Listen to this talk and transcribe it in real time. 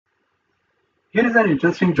Here is an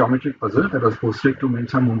interesting geometric puzzle that was posted to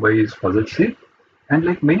Mensa Mumbai's Puzzle Street. And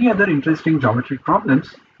like many other interesting geometric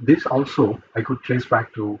problems, this also I could trace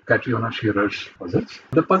back to Catriona Shearer's puzzles.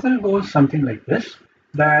 The puzzle goes something like this,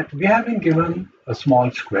 that we have been given a small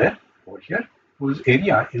square over here whose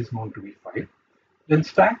area is known to be 5. Then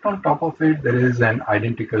stacked on top of it, there is an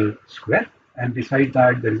identical square, and beside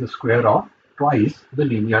that, there is a square of twice the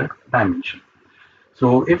linear dimension.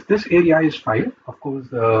 So if this area is 5, of course,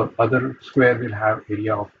 the other square will have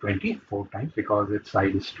area of 24 times because its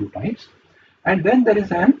side is 2 times. And then there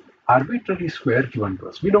is an arbitrary square given to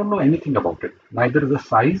us. We don't know anything about it, neither the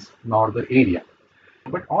size nor the area.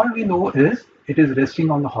 But all we know is it is resting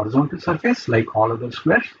on the horizontal surface like all other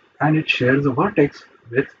squares, and it shares a vertex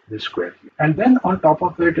with this square. And then on top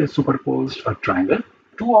of it is superposed a triangle.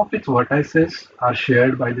 Two of its vertices are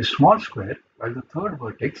shared by the small square, while the third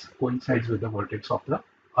vertex coincides with the vertex of the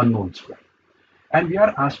unknown square. And we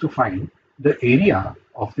are asked to find the area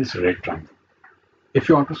of this red triangle. If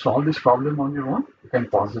you want to solve this problem on your own, you can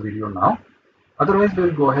pause the video now. Otherwise,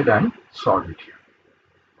 we'll go ahead and solve it here.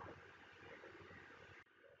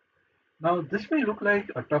 Now, this may look like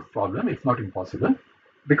a tough problem, if not impossible,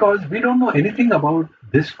 because we don't know anything about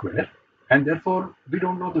this square, and therefore we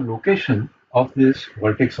don't know the location of this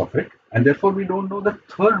vertex of it, and therefore we don't know the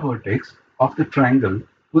third vertex of the triangle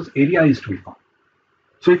whose area is to be found.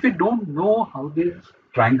 So if we don't know how this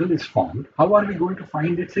triangle is formed, how are we going to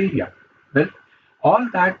find its area? Well, all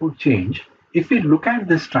that would change if we look at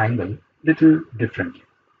this triangle little differently.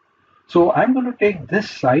 So I'm going to take this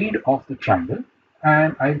side of the triangle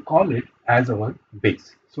and I'll call it as our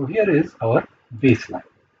base. So here is our baseline.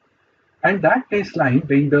 And that baseline,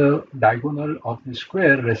 being the diagonal of the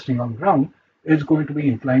square resting on ground, is going to be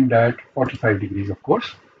inclined at 45 degrees, of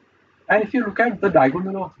course. And if you look at the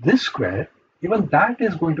diagonal of this square, even that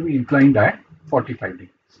is going to be inclined at 45 degrees.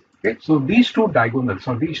 Okay, so these two diagonals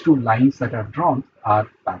or these two lines that I've drawn are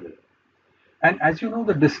parallel. And as you know,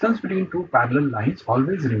 the distance between two parallel lines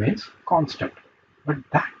always remains constant. But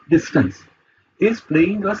that distance is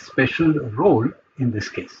playing a special role in this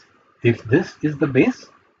case. If this is the base,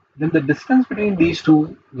 then the distance between these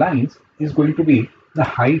two lines is going to be the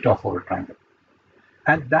height of our triangle.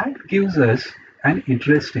 And that gives us an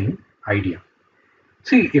interesting idea.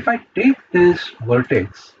 See, if I take this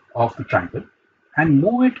vertex of the triangle and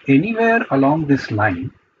move it anywhere along this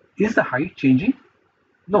line, is the height changing?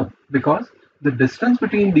 No, because the distance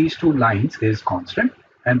between these two lines is constant,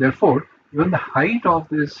 and therefore even the height of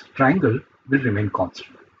this triangle will remain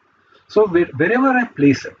constant. So wherever I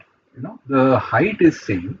place it, the height is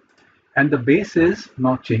same and the base is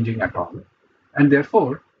not changing at all, and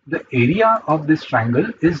therefore the area of this triangle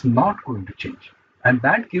is not going to change, and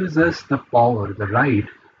that gives us the power, the right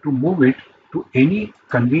to move it to any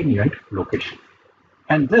convenient location.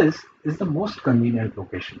 And this is the most convenient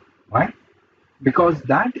location. Why? Because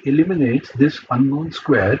that eliminates this unknown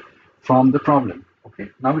square from the problem. Okay,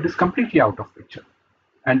 now it is completely out of picture.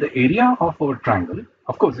 And the area of our triangle,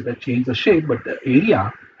 of course, it has changed the shape, but the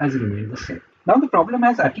area has remained the same. Now the problem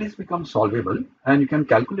has at least become solvable, and you can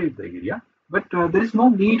calculate the area. But there is no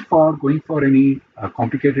need for going for any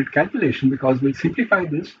complicated calculation because we'll simplify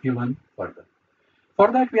this even further.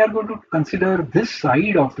 For that, we are going to consider this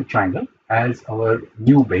side of the triangle as our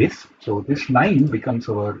new base. So this line becomes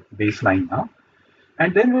our baseline now.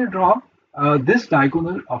 And then we'll draw this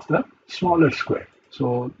diagonal of the smaller square.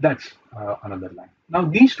 So that's another line. Now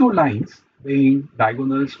these two lines, being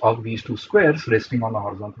diagonals of these two squares resting on the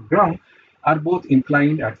horizontal ground, are both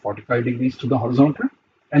inclined at 45 degrees to the horizontal,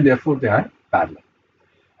 and therefore they are parallel.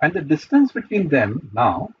 And the distance between them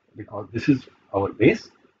now, because this is our base,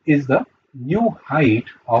 is the new height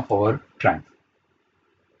of our triangle.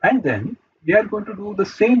 And then we are going to do the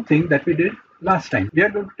same thing that we did last time. We are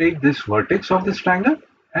going to take this vertex of this triangle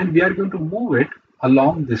and we are going to move it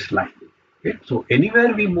along this line. Okay? So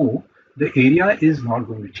anywhere we move, the area is not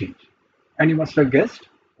going to change. And you must have guessed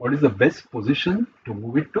what is the best position to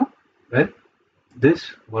move it to? Well,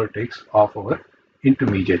 this vertex of our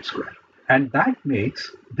intermediate square. And that makes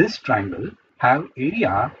this triangle have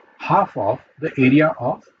area half of the area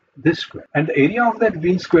of this square. And the area of that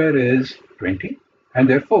green square is 20. And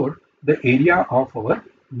therefore, the area of our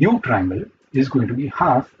new triangle is going to be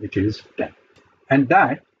half, which is 10. And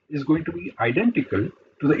that is going to be identical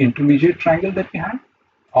to the intermediate triangle that we had,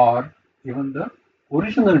 or even the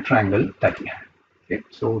original triangle that we had. Okay?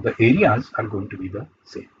 So the areas are going to be the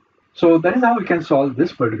same. So that is how we can solve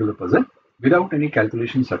this particular puzzle without any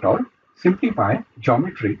calculations at all, simply by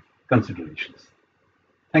geometry considerations.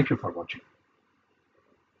 Thank you for watching.